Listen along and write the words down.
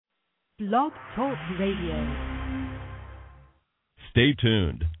Blog Talk Radio. Stay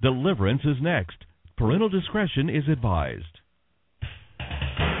tuned. Deliverance is next. Parental discretion is advised.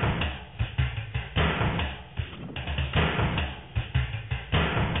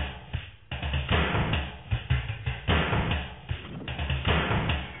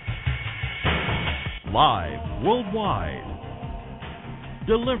 Live worldwide.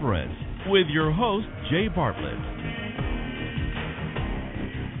 Deliverance with your host, Jay Bartlett.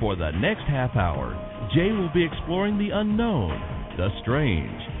 For the next half hour, Jay will be exploring the unknown, the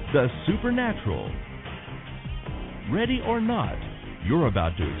strange, the supernatural. Ready or not, you're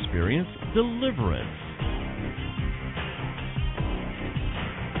about to experience deliverance.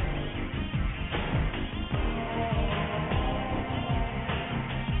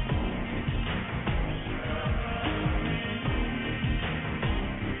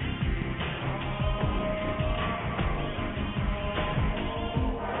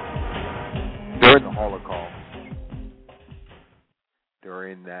 During the Holocaust,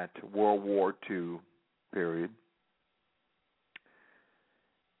 during that World War II period,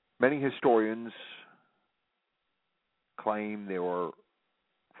 many historians claim there were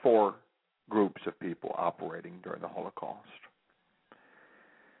 4 groups of people operating during the Holocaust.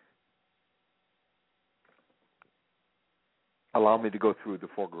 Allow me to go through the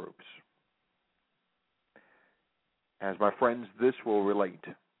 4 groups. As my friends, this will relate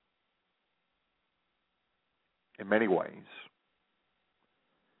in many ways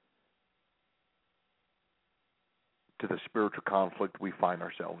to the spiritual conflict we find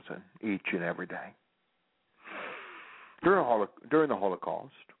ourselves in each and every day. During the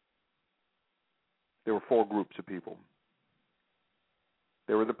Holocaust, there were 4 groups of people.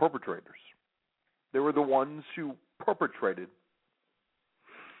 There were the perpetrators. They were the ones who perpetrated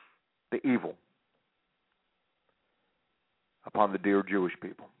the evil upon the dear Jewish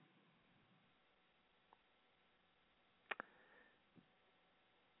people.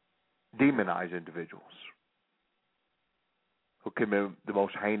 Demonize individuals who commit the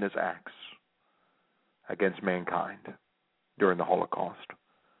most heinous acts against mankind during the Holocaust.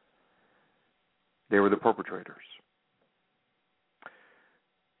 They were the perpetrators.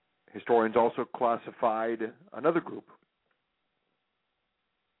 Historians also classified another group,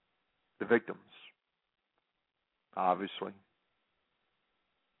 the victims. Obviously,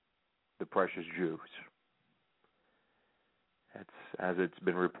 the precious Jews. As it's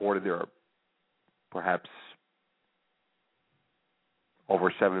been reported, there are perhaps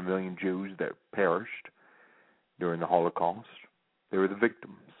over 7 million Jews that perished during the Holocaust. They were the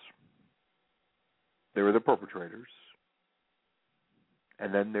victims. They were the perpetrators.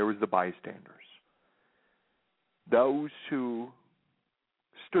 And then there was the bystanders. Those who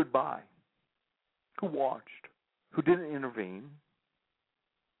stood by, who watched, who didn't intervene.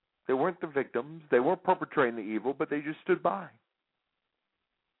 They weren't the victims. They weren't perpetrating the evil, but they just stood by.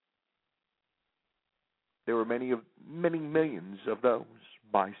 There were many millions of those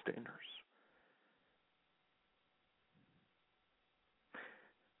bystanders.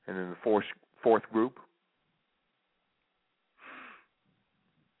 And then the fourth group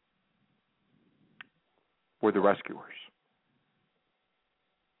were the rescuers.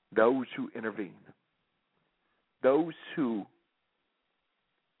 Those who intervened. Those who,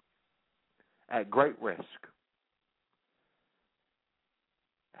 at great risk,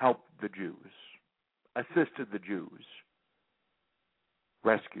 helped the Jews, assisted the Jews,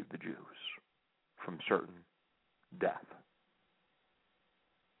 rescued the Jews from certain death.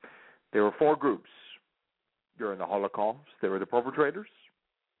 There were 4 groups during the Holocaust. There were the perpetrators,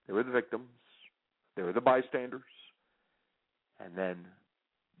 there were the victims, there were the bystanders, and then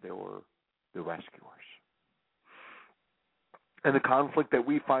there were the rescuers. And the conflict that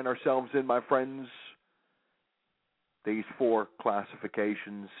we find ourselves in, my friends, these 4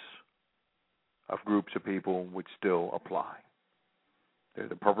 classifications of groups of people would still apply. They're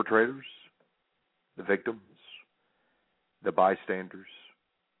the perpetrators, the victims, the bystanders,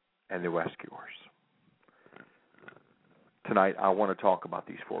 and the rescuers. Tonight, I want to talk about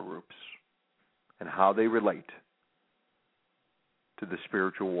these 4 groups and how they relate to the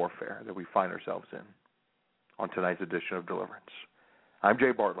spiritual warfare that we find ourselves in on tonight's edition of Deliverance. I'm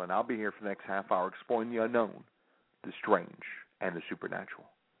Jay Bartlett, and I'll be here for the next half hour exploring the unknown, the strange, and the supernatural.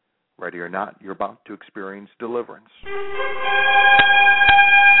 Ready or not, you're about to experience deliverance.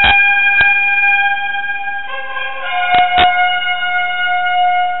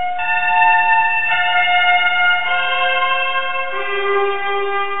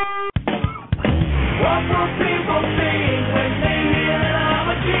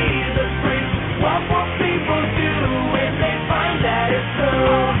 What will people do when they find that it's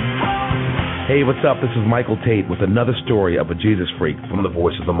true? Hey, what's up? This is Michael Tate with another story of a Jesus freak from the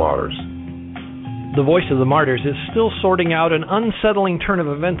Voice of the Martyrs. The Voice of the Martyrs is still sorting out an unsettling turn of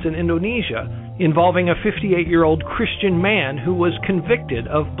events in Indonesia involving a 58-year-old Christian man who was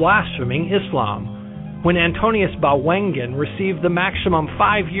convicted of blaspheming Islam. When Antonius Bawengan received the maximum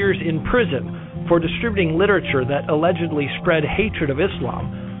 5 years in prison for distributing literature that allegedly spread hatred of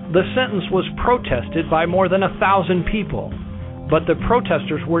Islam, the sentence was protested by more than 1,000 people. But the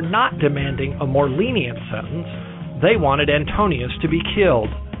protesters were not demanding a more lenient sentence. They wanted Antonius to be killed.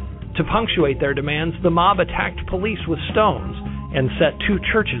 To punctuate their demands, the mob attacked police with stones and set 2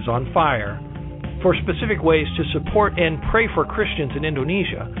 churches on fire. For specific ways to support and pray for Christians in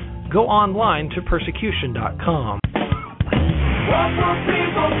Indonesia, go online to persecution.com. What will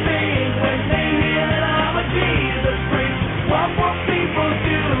people think when they hear that I'm a Jesus freak? What will people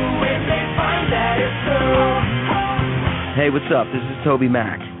do when they find that it's true? Hey, what's up? This is Toby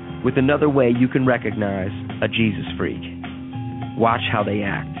Mack with another way you can recognize a Jesus freak. Watch how they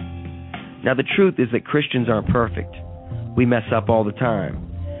act. Now, the truth is that Christians aren't perfect. We mess up all the time.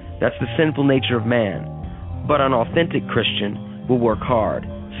 That's the sinful nature of man. But an authentic Christian will work hard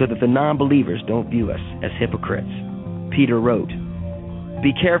so that the non-believers don't view us as hypocrites. Peter wrote,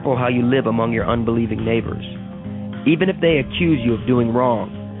 "Be careful how you live among your unbelieving neighbors. Even if they accuse you of doing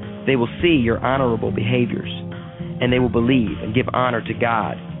wrong, they will see your honorable behaviors, and they will believe and give honor to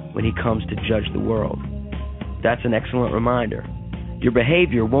God when He comes to judge the world." That's an excellent reminder. Your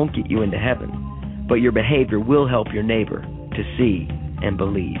behavior won't get you into heaven, but your behavior will help your neighbor to see and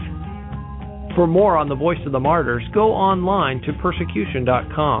believe. For more on the Voice of the Martyrs, go online to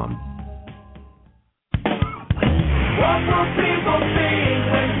persecution.com. What will people think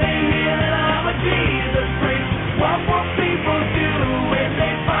when they hear that I'm a Jesus freak? What will people do when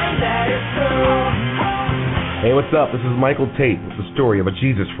they find that it's true? Hey, what's up? This is Michael Tate with the story of a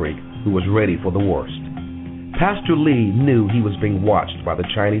Jesus freak who was ready for the worst. Pastor Lee knew he was being watched by the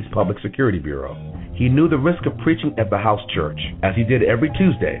Chinese Public Security Bureau. He knew the risk of preaching at the house church, as he did every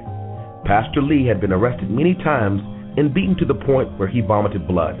Tuesday. Pastor Lee had been arrested many times and beaten to the point where he vomited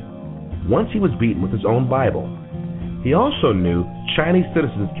blood. Once he was beaten with his own Bible. He also knew Chinese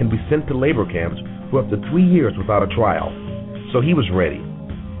citizens can be sent to labor camps for up to 3 years without a trial. So he was ready.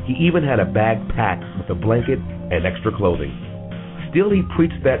 He even had a bag packed with a blanket and extra clothing. Still, he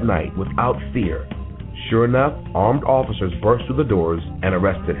preached that night without fear. Sure enough, armed officers burst through the doors and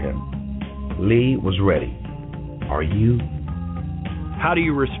arrested him. Lee was ready. Are you? How do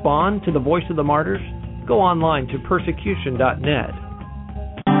you respond to the Voice of the Martyrs? Go online to persecution.net.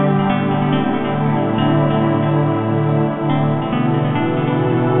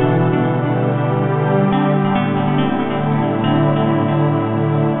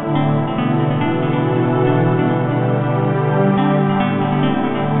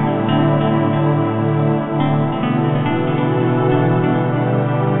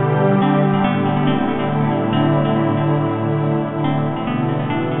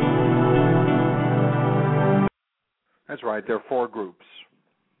 That's right. There are 4 groups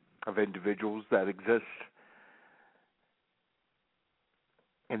of individuals that exist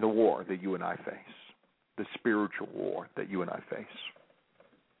in the war that you and I face, the spiritual war that you and I face.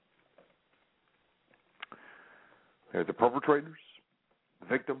 They're the perpetrators, the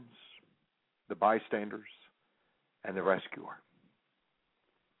victims, the bystanders, and the rescuer.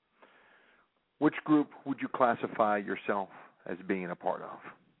 Which group would you classify yourself as being a part of?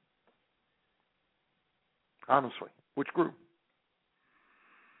 Honestly, which group?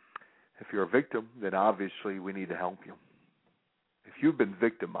 If you're a victim, then obviously we need to help you. If you've been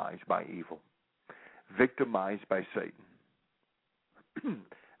victimized by evil, victimized by Satan,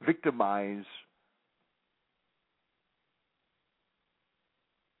 victimized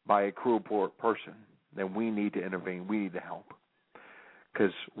by a cruel person, then we need to intervene. We need to help.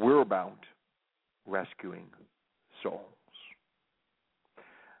 Because we're about rescuing souls.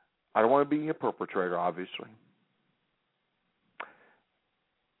 I don't want to be a perpetrator, obviously.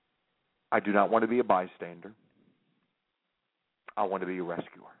 I do not want to be a bystander. I want to be a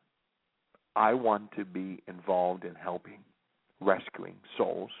rescuer. I want to be involved in helping, rescuing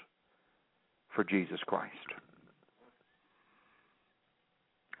souls for Jesus Christ.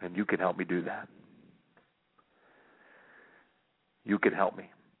 And you can help me do that. You can help me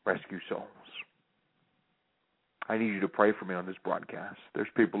rescue souls. I need you to pray for me on this broadcast. There's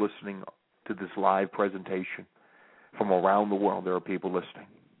people listening to this live presentation from around the world. There are people listening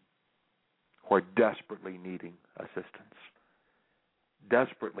who are desperately needing assistance,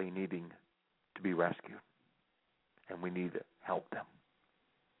 desperately needing to be rescued, and we need to help them.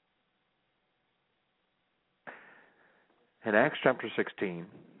 In Acts chapter 16,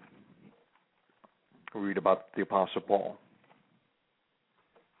 We read about the Apostle Paul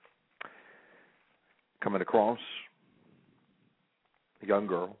coming across a young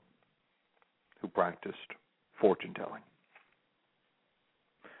girl who practiced fortune telling.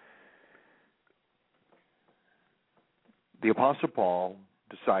 The Apostle Paul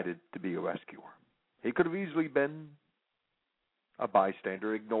decided to be a rescuer. He could have easily been a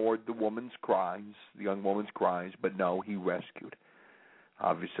bystander, ignored the woman's cries, the young woman's cries, but no, he rescued.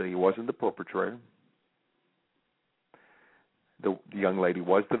 Obviously, he wasn't the perpetrator. The young lady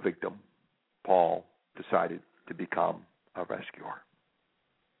was the victim. Paul decided to become a rescuer.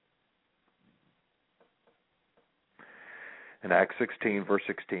 In Acts 16, verse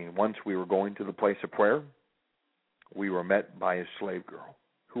 16, once we were going to the place of prayer, we were met by a slave girl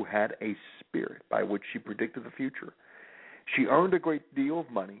who had a spirit by which she predicted the future. She earned a great deal of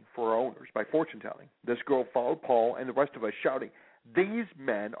money for her owners by fortune-telling. This girl followed Paul and the rest of us, shouting, "These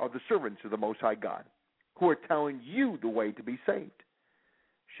men are the servants of the Most High God, who are telling you the way to be saved."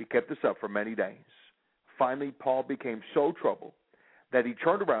 She kept this up for many days. Finally, Paul became so troubled that he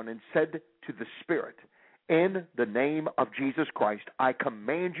turned around and said to the spirit, "In the name of Jesus Christ, I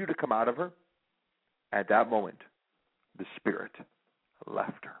command you to come out of her." At that moment, the spirit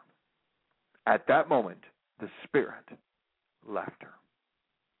left her. At that moment, the spirit left her.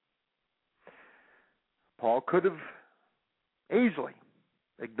 Paul could have easily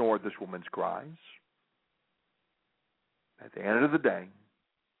ignored this woman's cries. At the end of the day,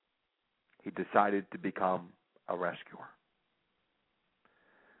 he decided to become a rescuer.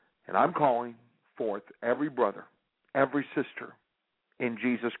 And I'm calling forth every brother, every sister in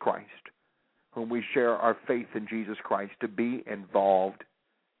Jesus Christ, whom we share our faith in Jesus Christ, to be involved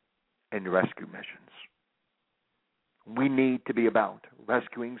in rescue missions. We need to be about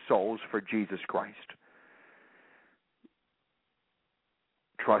rescuing souls for Jesus Christ.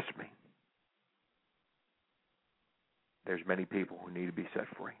 Trust me, there's many people who need to be set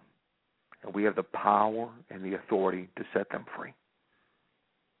free. And we have the power and the authority to set them free.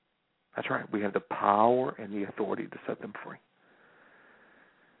 That's right. We have the power and the authority to set them free.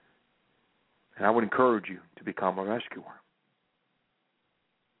 And I would encourage you to become a rescuer.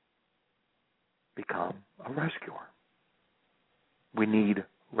 Become a rescuer. We need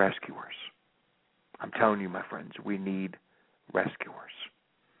rescuers. I'm telling you, my friends, we need rescuers.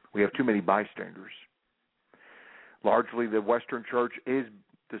 We have too many bystanders. Largely, the Western church is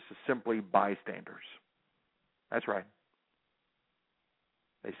simply bystanders. That's right.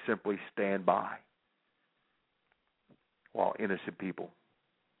 They simply stand by while innocent people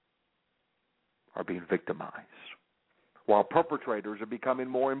are being victimized, while perpetrators are becoming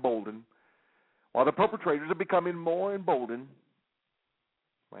more emboldened,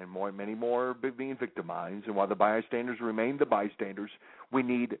 and many more are being victimized, and while the bystanders remain the bystanders, we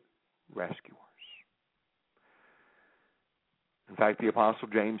need rescuers. In fact, the Apostle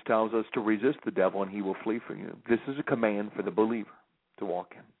James tells us to resist the devil and he will flee from you. This is a command for the believer to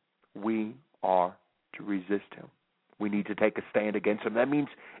walk in. We are to resist him. We need to take a stand against him. That means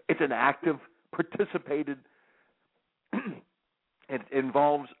it's an active, participated, it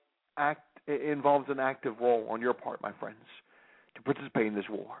involves an active role on your part, my friends, to participate in this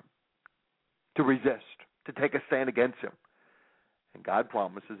war, to resist, to take a stand against him. And God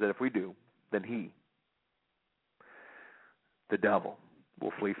promises that if we do, then the devil,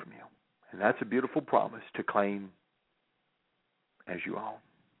 will flee from you. And that's a beautiful promise to claim as you own.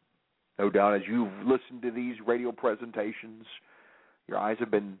 No doubt, as you've listened to these radio presentations, your eyes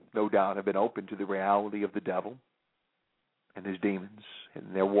have been open to the reality of the devil and his demons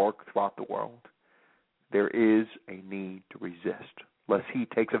and their work throughout the world. There is a need to resist, lest he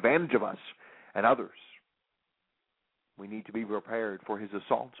takes advantage of us and others. We need to be prepared for his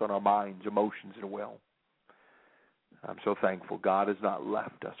assaults on our minds, emotions, and will. I'm so thankful God has not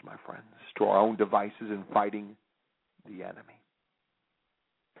left us, my friends, to our own devices in fighting the enemy.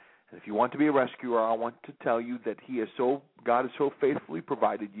 And if you want to be a rescuer, I want to tell you that God has so faithfully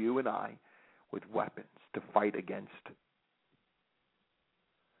provided you and I with weapons to fight against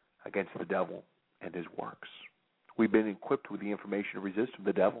the devil and his works. We've been equipped with the information to resist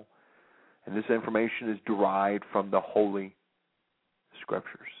the devil, and this information is derived from the Holy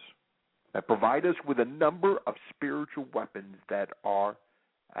Scriptures that provide us with a number of spiritual weapons that are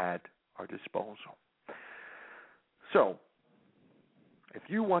at our disposal. So, if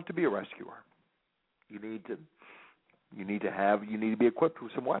you want to be a rescuer, you need to be equipped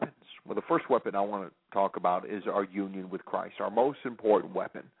with some weapons. Well, the first weapon I want to talk about is our union with Christ. Our most important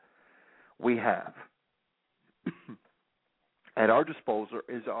weapon we have at our disposal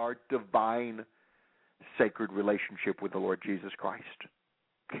is our divine sacred relationship with the Lord Jesus Christ.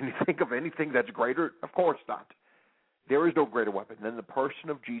 Can you think of anything that's greater? Of course not. There is no greater weapon than the person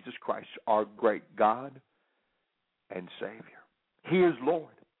of Jesus Christ, our great God and Savior. He is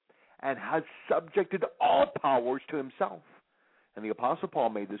Lord and has subjected all powers to himself. And the Apostle Paul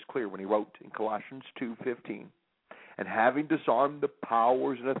made this clear when he wrote in Colossians 2:15, and having disarmed the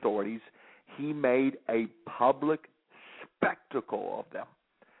powers and authorities, he made a public spectacle of them,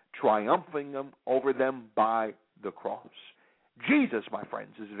 triumphing over them by the cross. Jesus, my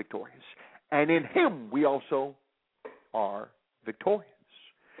friends, is victorious, and in him we also are victorious.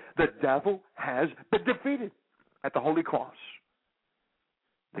 The devil has been defeated at the holy cross.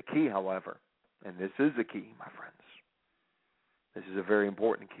 The key, however, and this is the key, my friends, this is a very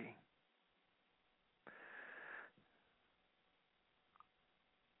important key.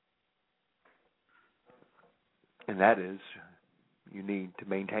 And that is, you need to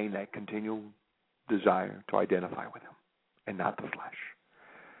maintain that continual desire to identify with him and not the flesh.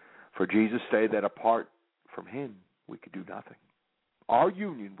 For Jesus said that apart from him, we could do nothing. Our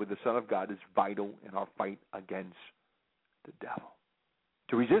union with the Son of God is vital in our fight against the devil.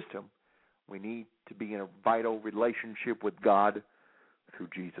 To resist him, we need to be in a vital relationship with God through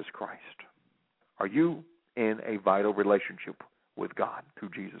Jesus Christ. Are you in a vital relationship with God through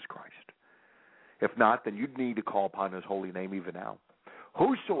Jesus Christ? If not, then you need to call upon his holy name even now.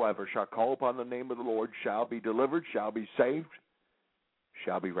 Whosoever shall call upon the name of the Lord shall be delivered, shall be saved,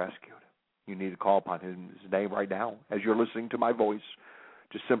 shall be rescued. You need to call upon his name right now as you're listening to my voice.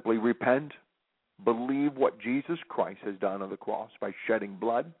 Just simply repent, believe what Jesus Christ has done on the cross by shedding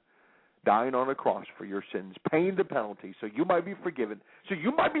blood, dying on the cross for your sins, paying the penalty so you might be forgiven, so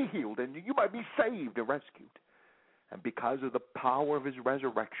you might be healed, and you might be saved and rescued. And because of the power of his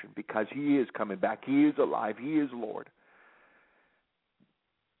resurrection, because he is coming back, he is alive, he is Lord,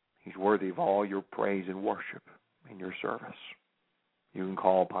 he's worthy of all your praise and worship in your service. You can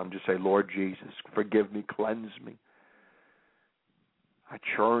call upon him, just say, Lord Jesus, forgive me, cleanse me. I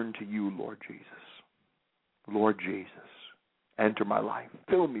turn to you, Lord Jesus. Lord Jesus, enter my life.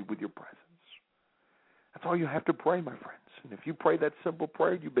 Fill me with your presence. That's all you have to pray, my friends. And if you pray that simple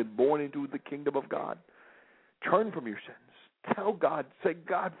prayer, you've been born into the kingdom of God. Turn from your sins. Tell God, say,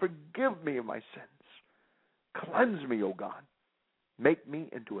 God, forgive me of my sins. Cleanse me, O God. Make me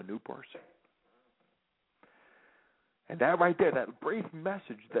into a new person. And that right there, that brief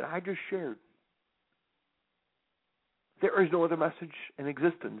message that I just shared, there is no other message in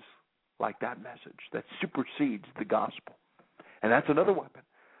existence like that message that supersedes the gospel. And that's another weapon.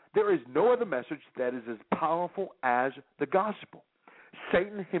 There is no other message that is as powerful as the gospel.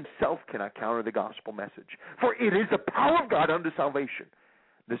 Satan himself cannot counter the gospel message, for it is the power of God unto salvation.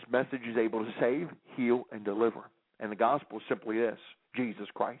 This message is able to save, heal, and deliver. And the gospel is simply this, Jesus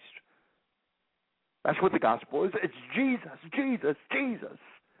Christ. That's what the gospel is. It's Jesus, Jesus, Jesus.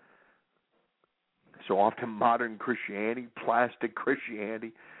 So often modern Christianity, plastic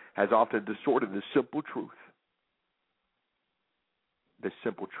Christianity, has often distorted this simple truth. This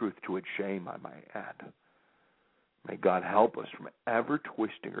simple truth to its shame, I might add. May God help us from ever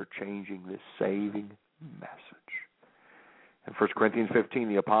twisting or changing this saving message. In 1 Corinthians 15,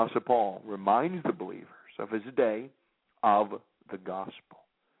 the Apostle Paul reminds the believers of his day of the gospel,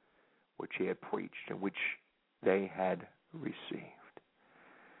 which he had preached and which they had received.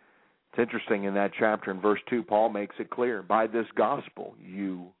 It's interesting in that chapter in verse 2, Paul makes it clear, by this gospel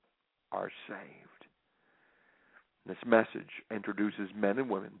you are saved. This message introduces men and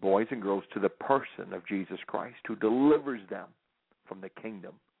women, boys and girls, to the person of Jesus Christ who delivers them from the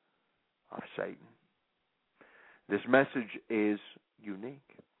kingdom of Satan. This message is unique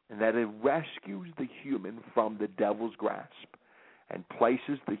in that it rescues the human from the devil's grasp and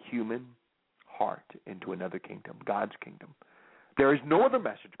places the human heart into another kingdom, God's kingdom. There is no other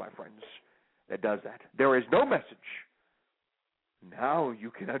message, my friends, that does that. There is no message. Now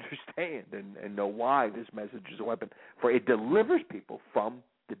you can understand and know why this message is a weapon, for it delivers people from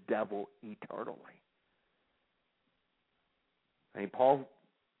the devil eternally. And Paul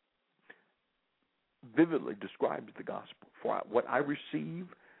vividly describes the gospel. For what I receive,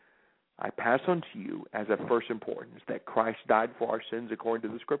 I pass on to you as of first importance, that Christ died for our sins according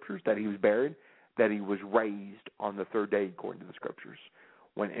to the Scriptures, that he was buried, that he was raised on the third day according to the Scriptures.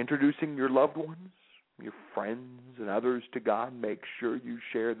 When introducing your loved ones, your friends, and others to God, make sure you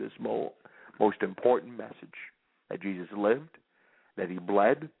share this most important message, that Jesus lived, that he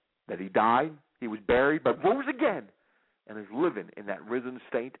bled, that he died, he was buried, but rose again, and is living in that risen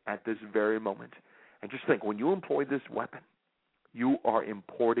state at this very moment. And just think, when you employ this weapon, you are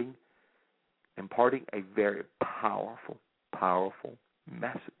imparting a very powerful, powerful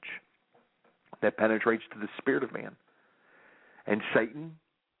message that penetrates to the spirit of man. And Satan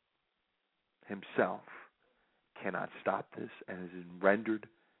himself cannot stop this and is rendered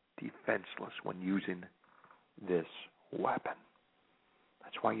defenseless when using this weapon.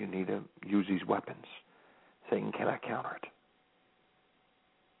 That's why you need to use these weapons. Satan cannot counter it.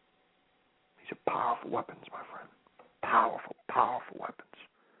 These are powerful weapons, my friend. Powerful, powerful weapons.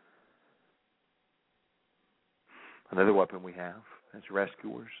 Another weapon we have as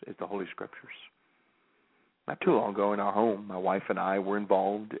rescuers is the Holy Scriptures. Not too long ago in our home, my wife and I were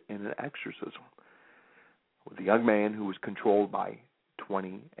involved in an exorcism with a young man who was controlled by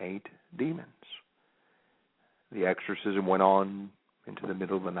 28 demons. The exorcism went on into the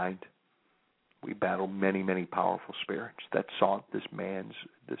middle of the night. We battled many, many powerful spirits that sought this man's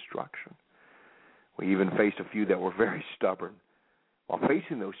destruction. We even faced a few that were very stubborn. While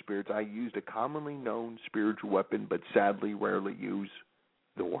facing those spirits, I used a commonly known spiritual weapon, but sadly rarely use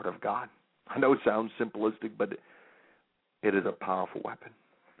the Word of God. I know it sounds simplistic, but it is a powerful weapon.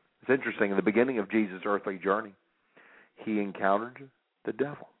 It's interesting. In the beginning of Jesus' earthly journey, he encountered the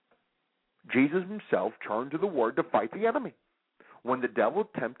devil. Jesus himself turned to the Word to fight the enemy. When the devil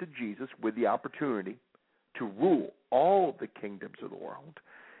tempted Jesus with the opportunity to rule all the kingdoms of the world,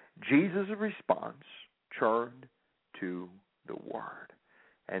 Jesus' response turned to the Word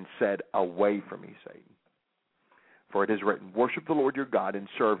and said, "Away from me, Satan. For it is written, worship the Lord your God and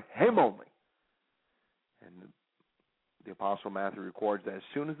serve him only." And the Apostle Matthew records that as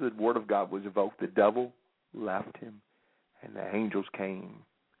soon as the Word of God was evoked, the devil left him and the angels came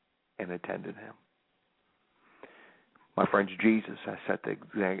and attended him. My friends, Jesus has set the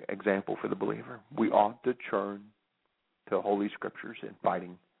example for the believer. We ought to turn to the Holy Scriptures in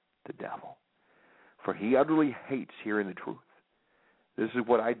fighting the devil, for he utterly hates hearing the truth. This is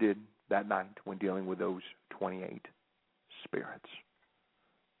what I did that night when dealing with those 28 spirits,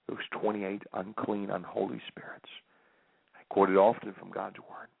 those 28 unclean, unholy spirits. I quoted often from God's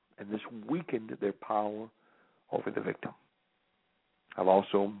Word, and this weakened their power over the victim. I've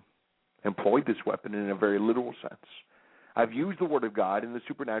also employed this weapon in a very literal sense. I've used the Word of God in the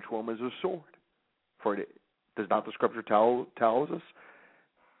supernatural realm as a sword. For it does not the Scripture tells us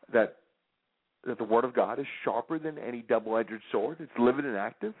that the Word of God is sharper than any double-edged sword? It's living and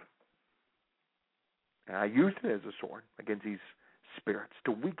active. And I used it as a sword against these spirits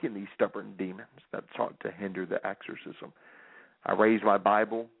to weaken these stubborn demons that sought to hinder the exorcism. I raised my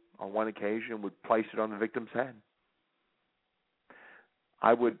Bible on one occasion and would place it on the victim's head.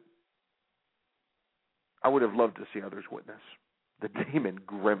 I would have loved to see others witness. The demon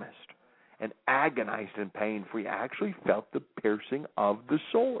grimaced and agonized in pain, for he actually felt the piercing of the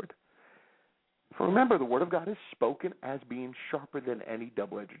sword. For remember, the Word of God is spoken as being sharper than any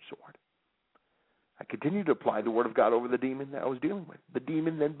double-edged sword. I continued to apply the Word of God over the demon that I was dealing with. The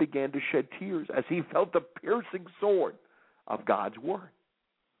demon then began to shed tears as he felt the piercing sword of God's Word.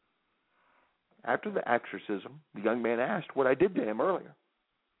 After the exorcism, the young man asked what I did to him earlier.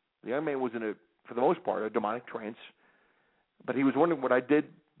 The young man was in for the most part, a demonic trance, but he was wondering what I did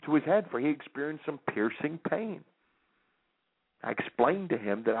to his head, for he experienced some piercing pain. I explained to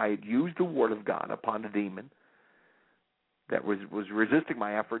him that I had used the Word of God upon a demon that was resisting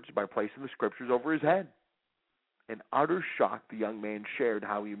my efforts by placing the Scriptures over his head. In utter shock, the young man shared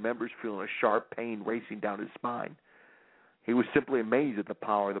how he remembers feeling a sharp pain racing down his spine. He was simply amazed at the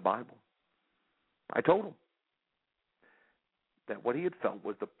power of the Bible. I told him that what he had felt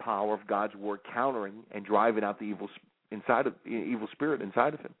was the power of God's Word countering and driving out the evil spirit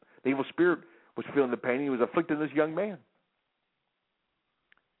inside of him. The evil spirit was feeling the pain. He was afflicting this young man.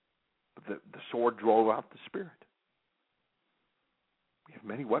 But the sword drove out the spirit. We have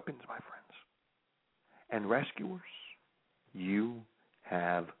many weapons, my friends. And rescuers, you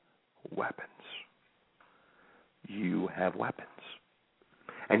have weapons. You have weapons.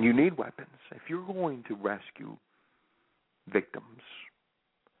 And you need weapons. If you're going to rescue victims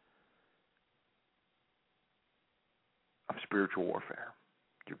of spiritual warfare,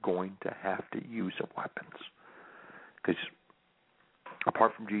 you're going to have to use some weapons. Because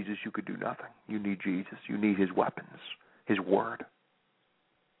apart from Jesus, you could do nothing. You need Jesus. You need his weapons, his Word.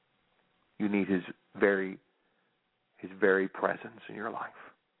 You need his very presence in your life.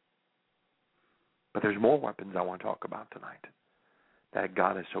 But there's more weapons I want to talk about tonight that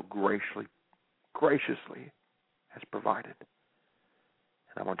God has so graciously has provided.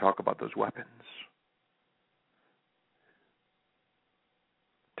 And I want to talk about those weapons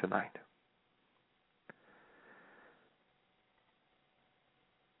tonight.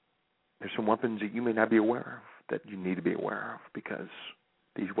 There's some weapons that you may not be aware of that you need to be aware of, because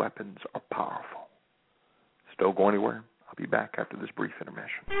these weapons are powerful. So don't go anywhere. I'll be back after this brief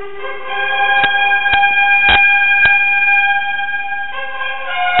intermission.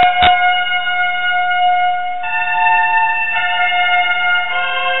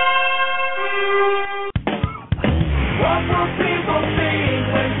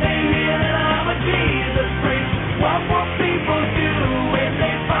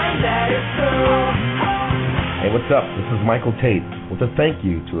 Hey, what's up? This is Michael Tate with a thank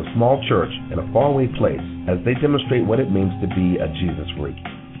you to a small church in a faraway place as they demonstrate what it means to be a Jesus freak.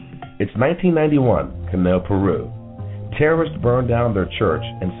 It's 1991, Canel, Peru. Terrorists burned down their church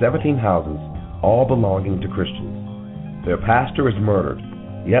and 17 houses, all belonging to Christians. Their pastor is murdered,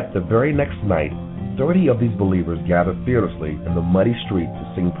 yet the very next night, 30 of these believers gather fearlessly in the muddy street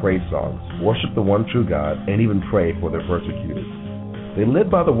to sing praise songs, worship the one true God, and even pray for their persecutors. They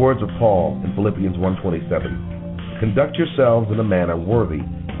live by the words of Paul in Philippians 1:27. Conduct yourselves in a manner worthy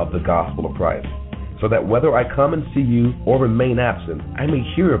of the gospel of Christ, so that whether I come and see you or remain absent, I may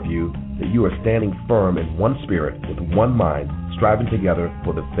hear of you that you are standing firm in one spirit, with one mind, striving together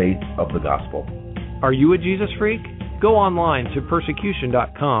for the faith of the gospel. Are you a Jesus freak? Go online to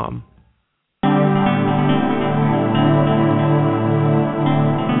persecution.com.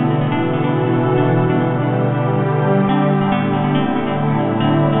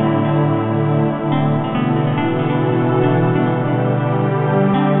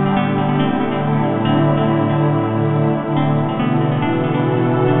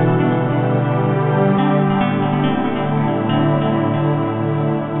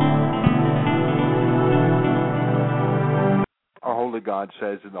 God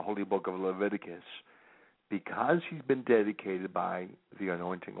says in the holy book of Leviticus, because he's been dedicated by the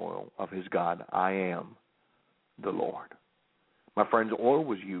anointing oil of his God, I am the Lord. My friends, oil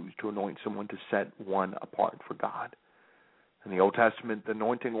was used to anoint someone, to set one apart for God. In the Old Testament, the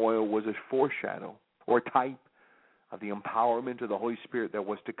anointing oil was a foreshadow or a type of the empowerment of the Holy Spirit that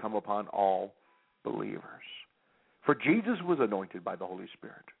was to come upon all believers. For Jesus was anointed by the Holy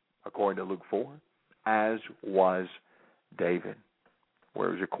Spirit, according to Luke 4, as was David, where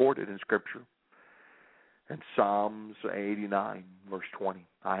it was recorded in Scripture. In Psalms 89, verse 20,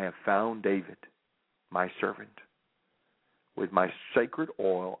 I have found David, my servant. With my sacred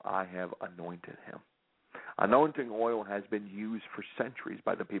oil I have anointed him. Anointing oil has been used for centuries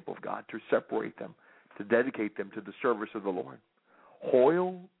by the people of God to separate them, to dedicate them to the service of the Lord.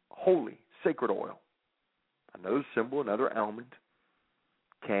 Oil, holy, sacred oil, another symbol, another element,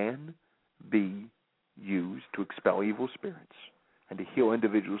 can be used to expel evil spirits and to heal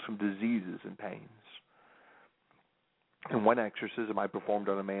individuals from diseases and pains. In one exorcism I performed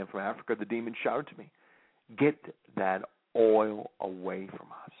on a man from Africa, the demon shouted to me, "Get that oil away from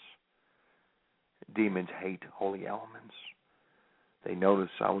us." Demons hate holy elements. They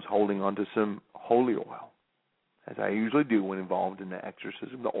noticed I was holding onto some holy oil, as I usually do when involved in an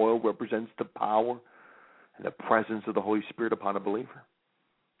exorcism. The oil represents the power and the presence of the Holy Spirit upon a believer.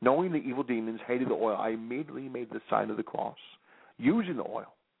 Knowing the evil demons hated the oil, I immediately made the sign of the cross, using the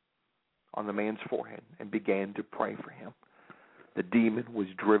oil on the man's forehead, and began to pray for him. The demon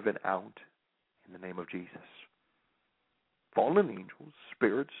was driven out in the name of Jesus. Fallen angels,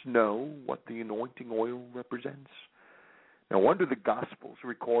 spirits, know what the anointing oil represents. No wonder the Gospels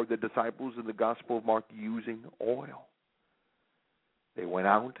record the disciples in the Gospel of Mark using oil. They went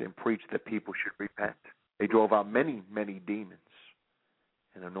out and preached that people should repent. They drove out many, many demons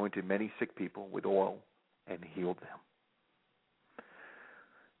and anointed many sick people with oil and healed them.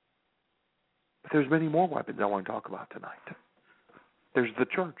 But there's many more weapons I want to talk about tonight. There's the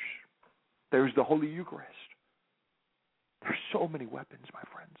church. There's the Holy Eucharist. There's so many weapons, my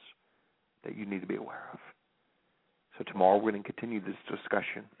friends, that you need to be aware of. So tomorrow we're going to continue this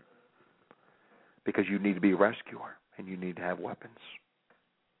discussion, because you need to be a rescuer and you need to have weapons.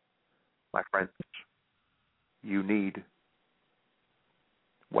 My friends, you need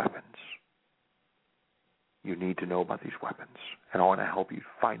weapons. You need to know about these weapons, and I want to help you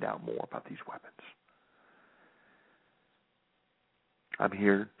find out more about these weapons. I'm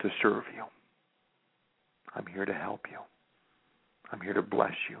here to serve you. I'm here to help you. I'm here to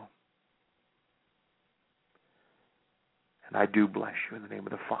bless you. And I do bless you in the name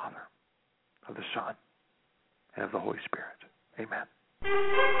of the Father, of the Son, and of the Holy Spirit. Amen.